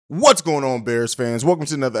What's going on, Bears fans? Welcome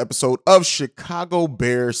to another episode of Chicago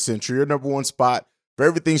Bears Central, your number one spot for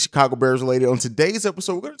everything Chicago Bears related. On today's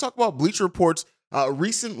episode, we're going to talk about Bleacher Report's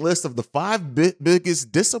recent list of the five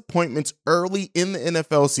biggest disappointments early in the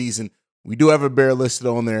NFL season. We do have a Bear listed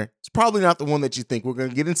on there. It's probably not the one that you think. We're going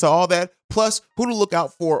to get into all that, plus who to look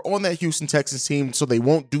out for on that Houston Texans team so they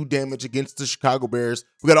won't do damage against the Chicago Bears.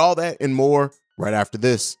 We got all that and more right after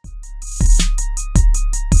this.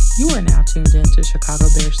 You are now tuned in to Chicago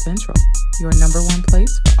Bears Central, your number one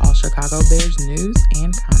place for all Chicago Bears news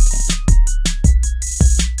and content.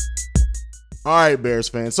 All right, Bears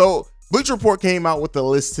fans. So Bleacher Report came out with a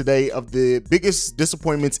list today of the biggest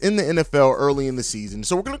disappointments in the NFL early in the season.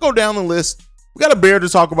 So we're going to go down the list. We got a Bear to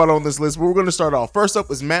talk about on this list, but we're going to start off. First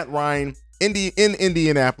up is Matt Ryan in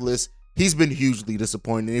Indianapolis. He's been hugely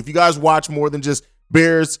disappointing. If you guys watch more than just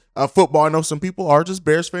Bears football, I know some people are just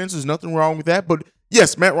Bears fans. There's nothing wrong with that, but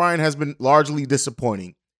yes, Matt Ryan has been largely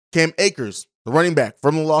disappointing. Cam Akers, the running back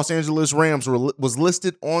from the Los Angeles Rams, was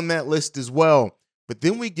listed on that list as well. But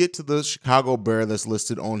then we get to the Chicago Bear that's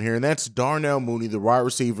listed on here, and that's Darnell Mooney, the wide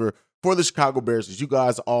receiver for the Chicago Bears, as you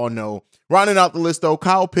guys all know. Rounding out the list, though,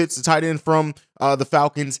 Kyle Pitts, the tight end from the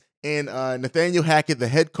Falcons, and Nathaniel Hackett, the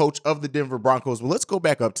head coach of the Denver Broncos. But let's go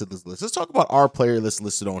back up to this list. Let's talk about our player that's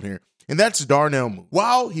listed on here, and that's Darnell Mooney.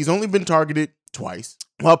 While he's only been targeted twice,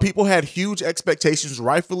 while people had huge expectations,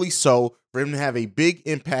 rightfully so, for him to have a big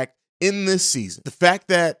impact in this season, the fact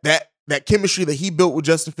that chemistry that he built with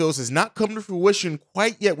Justin Fields has not come to fruition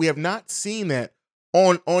quite yet. We have not seen that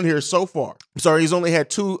on here so far. I'm sorry, he's only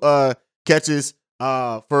had two catches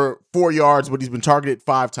for 4 yards, but he's been targeted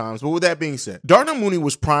 5 times. But with that being said, Darnell Mooney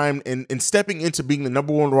was primed and stepping into being the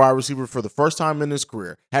number one wide receiver for the first time in his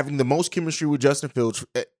career, having the most chemistry with Justin Fields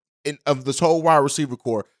of this whole wide receiver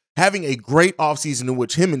core, having a great offseason in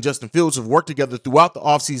which him and Justin Fields have worked together throughout the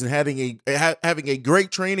offseason, having a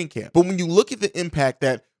great training camp. But when you look at the impact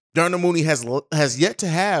that Darnell Mooney has yet to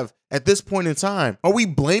have at this point in time, are we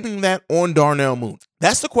blaming that on Darnell Mooney?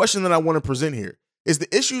 That's the question that I want to present here. Is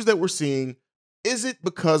the issues that we're seeing, is it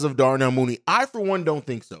because of Darnell Mooney? I, for one, don't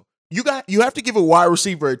think so. You have to give a wide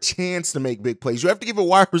receiver a chance to make big plays. You have to give a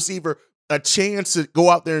wide receiver a chance to go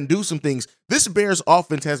out there and do some things. This Bears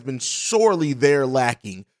offense has been sorely there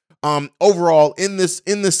lacking overall in this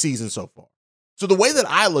season so far. So the way that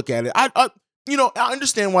I look at it, I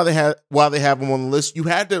understand why they have him on the list. You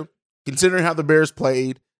had to, considering how the Bears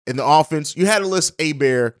played in the offense, you had to list a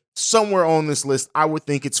Bear somewhere on this list. I would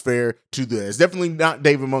think it's fair to do that. It's definitely not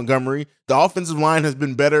David Montgomery. The offensive line has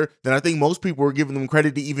been better than I think most people were giving them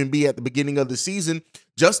credit to even be at the beginning of the season.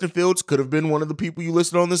 Justin Fields could have been one of the people you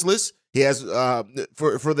listed on this list. He has,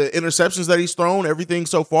 for the interceptions that he's thrown, everything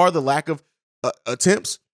so far, the lack of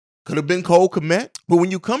attempts, could have been Cole Kmet. But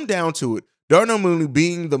when you come down to it, Darnell Mooney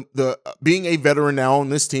being being a veteran now on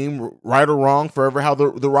this team, right or wrong, forever how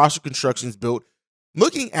the roster construction is built,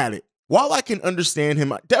 looking at it, while I can understand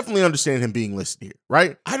him, I definitely understand him being listed here,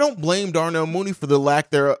 right? I don't blame Darnell Mooney for the lack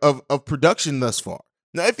thereof of production thus far.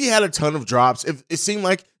 Now, if he had a ton of drops, if it seemed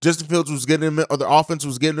like Justin Fields was getting him, or the offense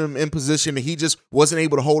was getting him in position, and he just wasn't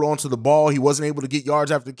able to hold on to the ball, he wasn't able to get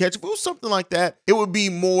yards after the catch, if it was something like that, it would be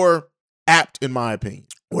more apt, in my opinion.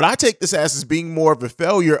 What I take this as is being more of a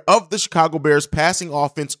failure of the Chicago Bears passing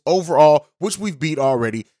offense overall, which we've beat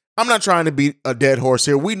already. I'm not trying to beat a dead horse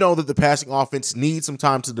here. We know that the passing offense needs some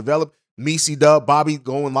time to develop. Messi Dub, Bobby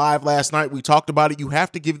going live last night. We talked about it. You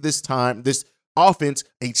have to give this offense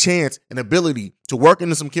a chance, an ability to work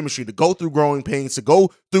into some chemistry, to go through growing pains, to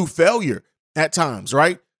go through failure at times,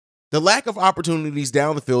 right? The lack of opportunities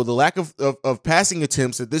down the field, the lack of passing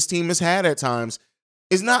attempts that this team has had at times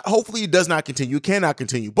is not, hopefully it does not continue. It cannot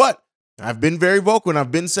continue. But I've been very vocal and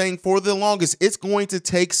I've been saying for the longest, it's going to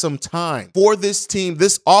take some time for this team,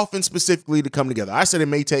 this offense specifically, to come together. I said it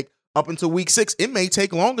may take up until week 6. It may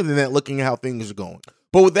take longer than that, looking at how things are going.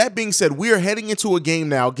 But with that being said, we are heading into a game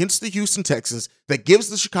now against the Houston Texans that gives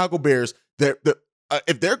the Chicago Bears that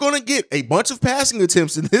if they're going to get a bunch of passing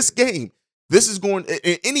attempts in this game, this is going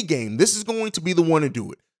to be the one to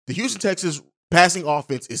do it. The Houston Texans passing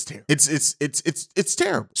offense is terrible. It's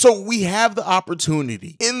terrible. So we have the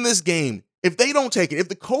opportunity in this game. If they don't take it, if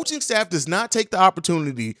the coaching staff does not take the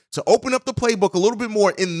opportunity to open up the playbook a little bit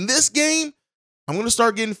more in this game, I'm going to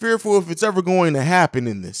start getting fearful if it's ever going to happen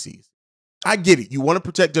in this season. I get it. You want to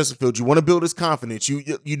protect Justin Fields. You want to build his confidence.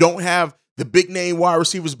 You don't have the big name wide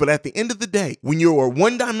receivers, but at the end of the day, when you're a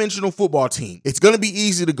one-dimensional football team, it's going to be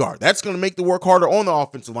easy to guard. That's going to make the work harder on the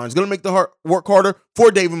offensive line. It's going to make the work harder for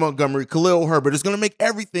David Montgomery, Khalil Herbert. It's going to make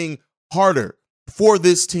everything harder for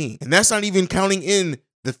this team. And that's not even counting in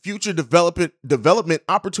the future development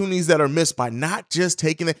opportunities that are missed by not just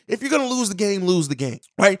taking it. If you're going to lose the game,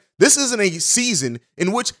 right? This isn't a season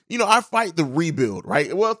in which, I fight the rebuild,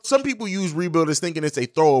 right? Well, some people use rebuild as thinking it's a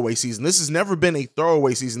throwaway season. This has never been a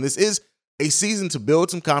throwaway season. This is a season to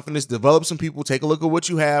build some confidence, develop some people, take a look at what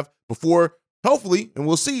you have before, hopefully, and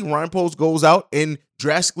we'll see, Ryan Poles goes out and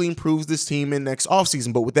drastically improves this team in next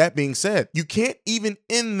offseason. But with that being said, you can't even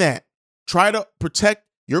in that try to protect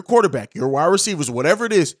your quarterback, your wide receivers, whatever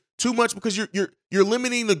it is, too much, because you're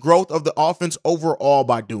limiting the growth of the offense overall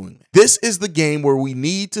by doing that. This is the game where we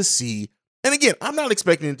need to see, and again, I'm not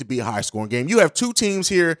expecting it to be a high-scoring game. You have two teams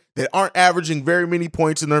here that aren't averaging very many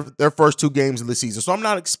points in their first two games of the season, so I'm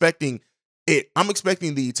not expecting it. I'm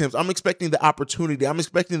expecting the attempts. I'm expecting the opportunity. I'm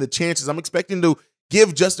expecting the chances. I'm expecting to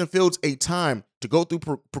give Justin Fields a time to go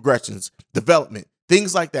through progressions, development,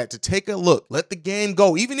 things like that, to take a look, let the game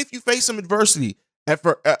go, even if you face some adversity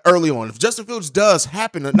early on. If Justin Fields does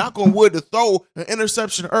happen to knock on wood to throw an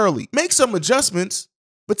interception early, make some adjustments,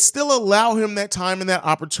 but still allow him that time and that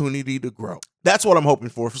opportunity to grow. That's what I'm hoping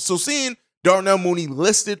for. So seeing Darnell Mooney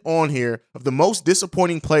listed on here of the most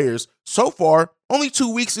disappointing players so far, only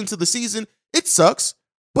 2 weeks into the season, it sucks,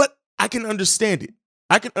 but I can understand it.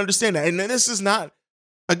 I can understand that. And this is not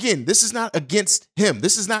against him.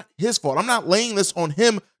 This is not his fault. I'm not laying this on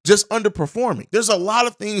him just underperforming. There's a lot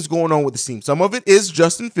of things going on with the team. Some of it is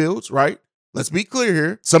Justin Fields, right? Let's be clear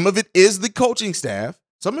here. Some of it is the coaching staff.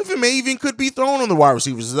 Some of it may even could be thrown on the wide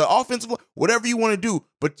receivers, the offensive, whatever you want to do.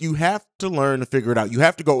 But you have to learn to figure it out. You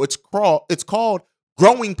have to go. It's called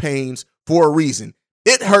growing pains for a reason.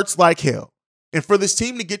 It hurts like hell. And for this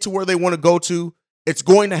team to get to where they want to go to, it's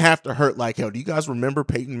going to have to hurt like hell. Do you guys remember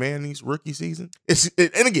Peyton Manning's rookie season?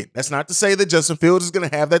 And again, that's not to say that Justin Fields is going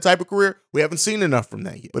to have that type of career. We haven't seen enough from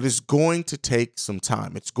that yet. But it's going to take some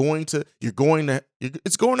time. It's going to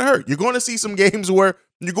hurt. You're going to see some games where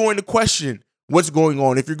you're going to question what's going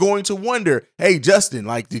on. If you're going to wonder, hey, Justin,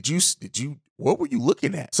 like, what were you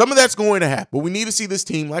looking at? Some of that's going to happen. But we need to see this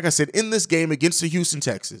team, like I said, in this game against the Houston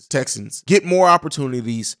Texans, get more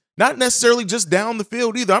opportunities, not necessarily just down the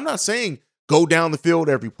field either. I'm not saying go down the field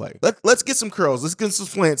every play. Let's get some curls. Let's get some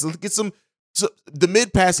slants. Let's get the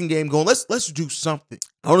mid-passing game going. Let's do something.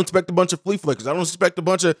 I don't expect a bunch of flea flickers. I don't expect a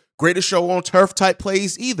bunch of greatest show on turf type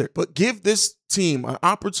plays either. But give this team an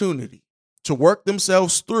opportunity to work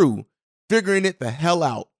themselves through figuring it the hell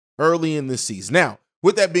out early in this season. Now,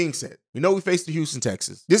 with that being said, we know we face the Houston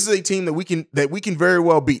Texans. This is a team that we can very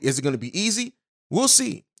well beat. Is it going to be easy? We'll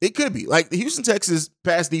see. It could be. Like, the Houston Texans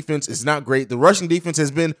pass defense is not great. The rushing defense has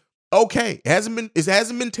been okay. It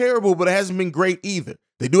hasn't been terrible, but it hasn't been great either.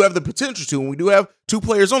 They do have the potential to, and we do have two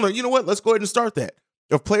players on there. You know what? Let's go ahead and start that.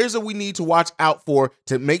 Of players that we need to watch out for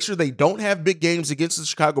to make sure they don't have big games against the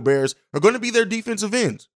Chicago Bears are going to be their defensive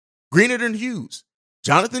ends. Greenard and Hughes.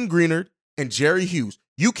 Jonathan Greenard and Jerry Hughes.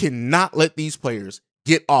 You cannot let these players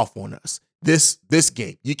get off on us this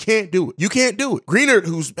game. You can't do it. You can't do it. Greenard,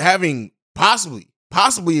 who's having possibly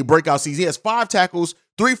a breakout season. He has 5 tackles,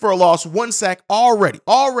 3 for a loss, 1 sack already.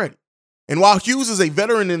 And while Hughes is a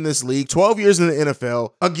veteran in this league, 12 years in the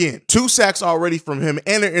NFL, again, 2 sacks already from him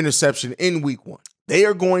and an interception in week 1. They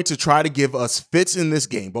are going to try to give us fits in this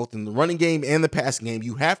game, both in the running game and the passing game.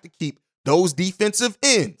 You have to keep those defensive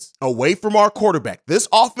ends away from our quarterback. This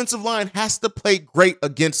offensive line has to play great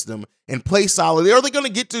against them and play solidly. Are they going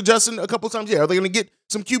to get to Justin a couple times? Yeah. Are they going to get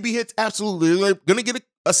some QB hits? Absolutely. Are they going to get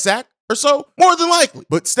a sack or so? More than likely.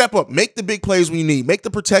 But step up. Make the big plays when you need. Make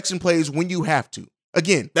the protection plays when you have to.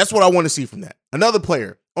 Again, that's what I want to see from that. Another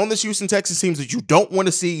player on this Houston Texans team that you don't want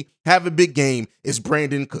to see have a big game is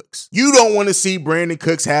Brandon Cooks. You don't want to see Brandon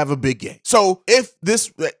Cooks have a big game. So if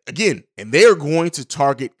this, again, and they're going to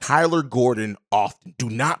target Kyler Gordon often. Do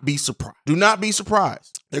not be surprised. Do not be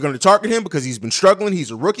surprised. They're going to target him because he's been struggling.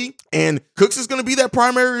 He's a rookie. And Cooks is going to be that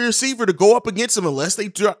primary receiver to go up against him unless they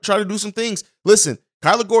try to do some things. Listen,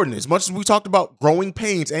 Kyler Gordon, as much as we talked about growing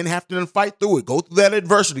pains and having to fight through it, go through that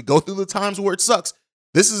adversity, go through the times where it sucks,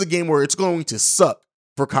 this is a game where it's going to suck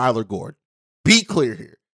for Kyler Gordon. Be clear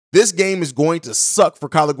here. This game is going to suck for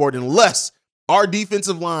Kyler Gordon unless our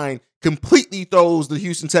defensive line completely throws the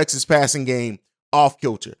Houston Texans passing game off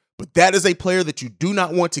kilter. But that is a player that you do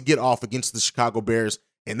not want to get off against the Chicago Bears,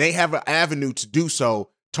 and they have an avenue to do so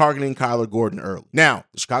targeting Kyler Gordon early. Now,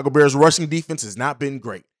 the Chicago Bears rushing defense has not been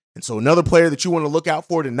great. And so another player that you want to look out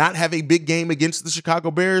for to not have a big game against the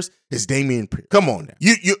Chicago Bears is Dameon Pierce. Come on now.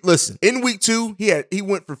 You listen, in week 2, he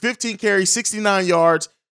went for 15 carries, 69 yards,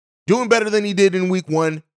 doing better than he did in week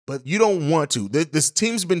 1, but you don't want to. This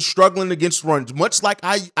team's been struggling against runs, much like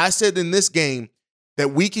I said in this game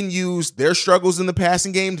that we can use their struggles in the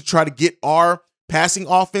passing game to try to get our passing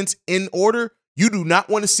offense in order. You do not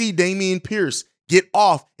want to see Dameon Pierce get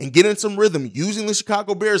off and get in some rhythm using the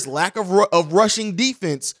Chicago Bears' lack of rushing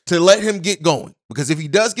defense to let him get going. Because if he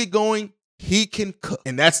does get going, he can cook.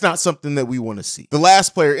 And that's not something that we want to see. The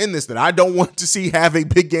last player in this that I don't want to see have a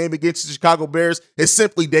big game against the Chicago Bears is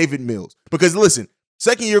simply David Mills. Because listen,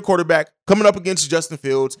 second-year quarterback coming up against Justin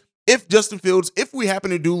Fields. If we happen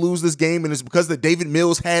to lose this game and it's because that David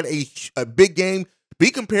Mills had a big game, be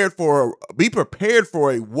prepared for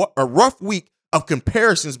a rough week of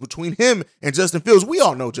comparisons between him and Justin Fields. We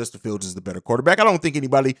all know Justin Fields is the better quarterback. I don't think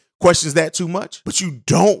anybody questions that too much. But you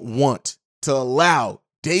don't want to allow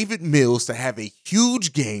David Mills to have a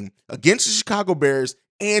huge game against the Chicago Bears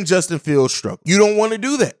and Justin Fields struggle. You don't want to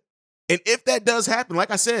do that. And if that does happen,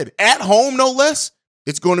 like I said, at home no less,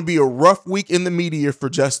 it's going to be a rough week in the media for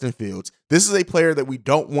Justin Fields. This is a player that we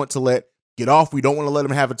don't want to let get off. We don't want to let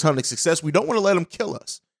him have a ton of success. We don't want to let him kill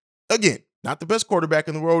us. Again, not the best quarterback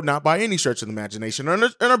in the world, not by any stretch of the imagination.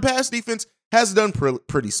 And our pass defense has done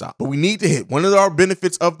pretty solid. But we need to hit. One of our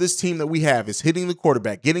benefits of this team that we have is hitting the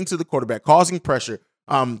quarterback, getting to the quarterback, causing pressure,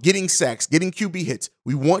 getting sacks, getting QB hits.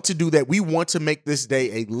 We want to do that. We want to make this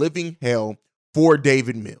day a living hell for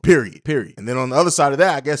David Mills, period. And then on the other side of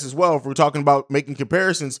that, I guess as well, if we're talking about making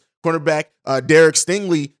comparisons, cornerback Derek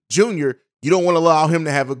Stingley Jr., you don't want to allow him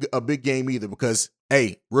to have a big game either because,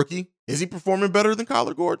 hey, rookie, is he performing better than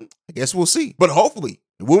Kyler Gordon? I guess we'll see. But hopefully,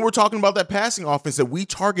 when we're talking about that passing offense, that we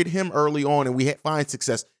target him early on and we find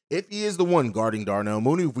success. If he is the one guarding Darnell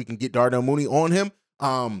Mooney, if we can get Darnell Mooney on him,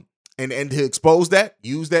 and to expose that,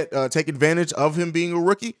 use that, take advantage of him being a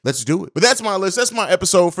rookie, let's do it. But that's my list. That's my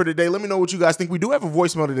episode for today. Let me know what you guys think. We do have a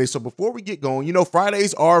voicemail today. So before we get going,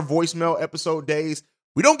 Fridays are voicemail episode days.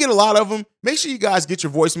 We don't get a lot of them. Make sure you guys get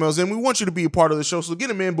your voicemails in. We want you to be a part of the show, so get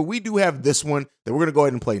them in. But we do have this one that we're going to go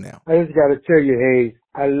ahead and play now. I just got to tell you, Hayes,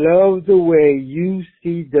 I love the way you,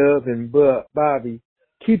 C-Dub, and Bobby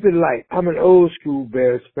keep it light. I'm an old school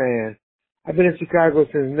Bears fan. I've been in Chicago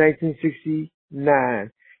since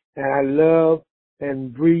 1969, and I love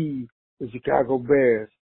and breathe the Chicago Bears.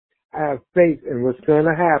 I have faith in what's going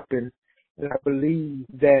to happen, and I believe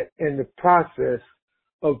that in the process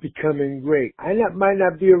of becoming great. I might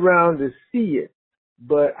not be around to see it,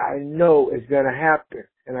 but I know it's going to happen.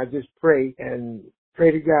 And I just pray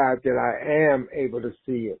to God that I am able to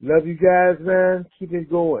see it. Love you guys, man. Keep it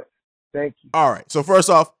going. Thank you. All right. So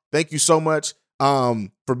first off, thank you so much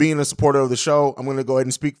for being a supporter of the show. I'm going to go ahead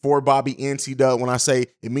and speak for Bobby and C-Dub when I say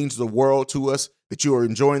it means the world to us that you are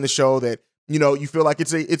enjoying the show, that you feel like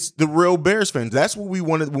it's the real Bears fans. That's what we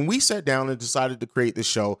wanted when we sat down and decided to create this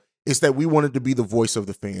show. It's that we wanted to be the voice of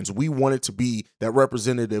the fans. We wanted to be that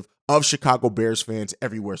representative of Chicago Bears fans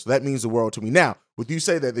everywhere. So that means the world to me. Now, with you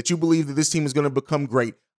say that you believe that this team is going to become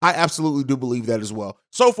great, I absolutely do believe that as well.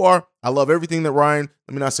 So far, I love everything that let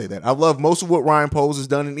me not say that. I love most of what Ryan Poles has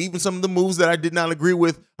done, and even some of the moves that I did not agree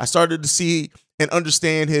with, I started to see and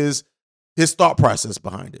understand his thought process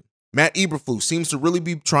behind it. Matt Eberflus seems to really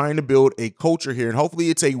be trying to build a culture here, and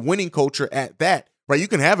hopefully it's a winning culture at that. Right, you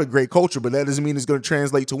can have a great culture, but that doesn't mean it's going to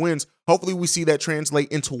translate to wins. Hopefully, we see that translate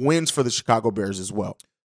into wins for the Chicago Bears as well.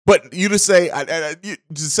 But you to say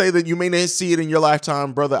that you may not see it in your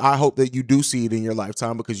lifetime, brother, I hope that you do see it in your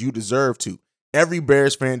lifetime because you deserve to. Every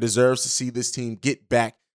Bears fan deserves to see this team get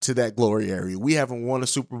back to that glory area. We haven't won a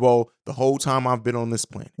Super Bowl the whole time I've been on this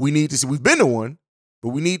planet. We need to see. We've been to one, but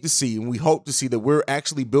we need to see, and we hope to see that we're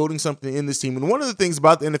actually building something in this team. And one of the things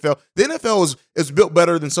about the NFL is built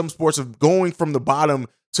better than some sports of going from the bottom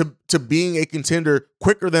to being a contender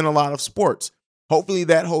quicker than a lot of sports. Hopefully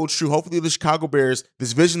that holds true. Hopefully the Chicago Bears,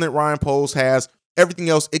 this vision that Ryan Poles has, everything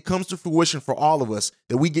else, it comes to fruition for all of us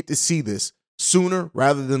that we get to see this sooner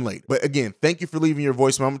rather than later. But again, thank you for leaving your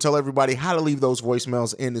voicemail. I'm going to tell everybody how to leave those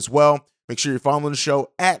voicemails in as well. Make sure you're following the show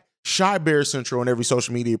at Shy Bears Central on every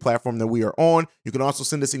social media platform that we are on. You can also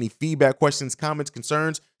send us any feedback, questions, comments,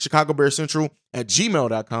 concerns,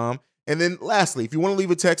 ChicagoBearsCentral@gmail.com. And then lastly, if you want to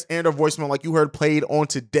leave a text and or voicemail like you heard played on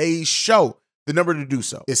today's show, the number to do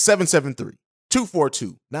so is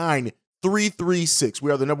 773-242-9336.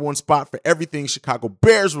 We are the number one spot for everything Chicago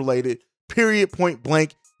Bears related, period, point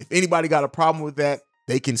blank. If anybody got a problem with that,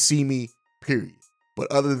 they can see me, period.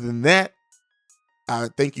 But other than that, I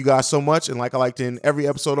thank you guys so much. And like I like to end every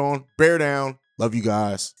episode on, bear down. Love you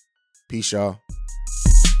guys. Peace, y'all.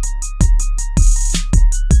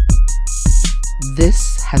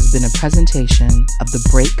 This has been a presentation of the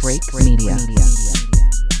Break Media.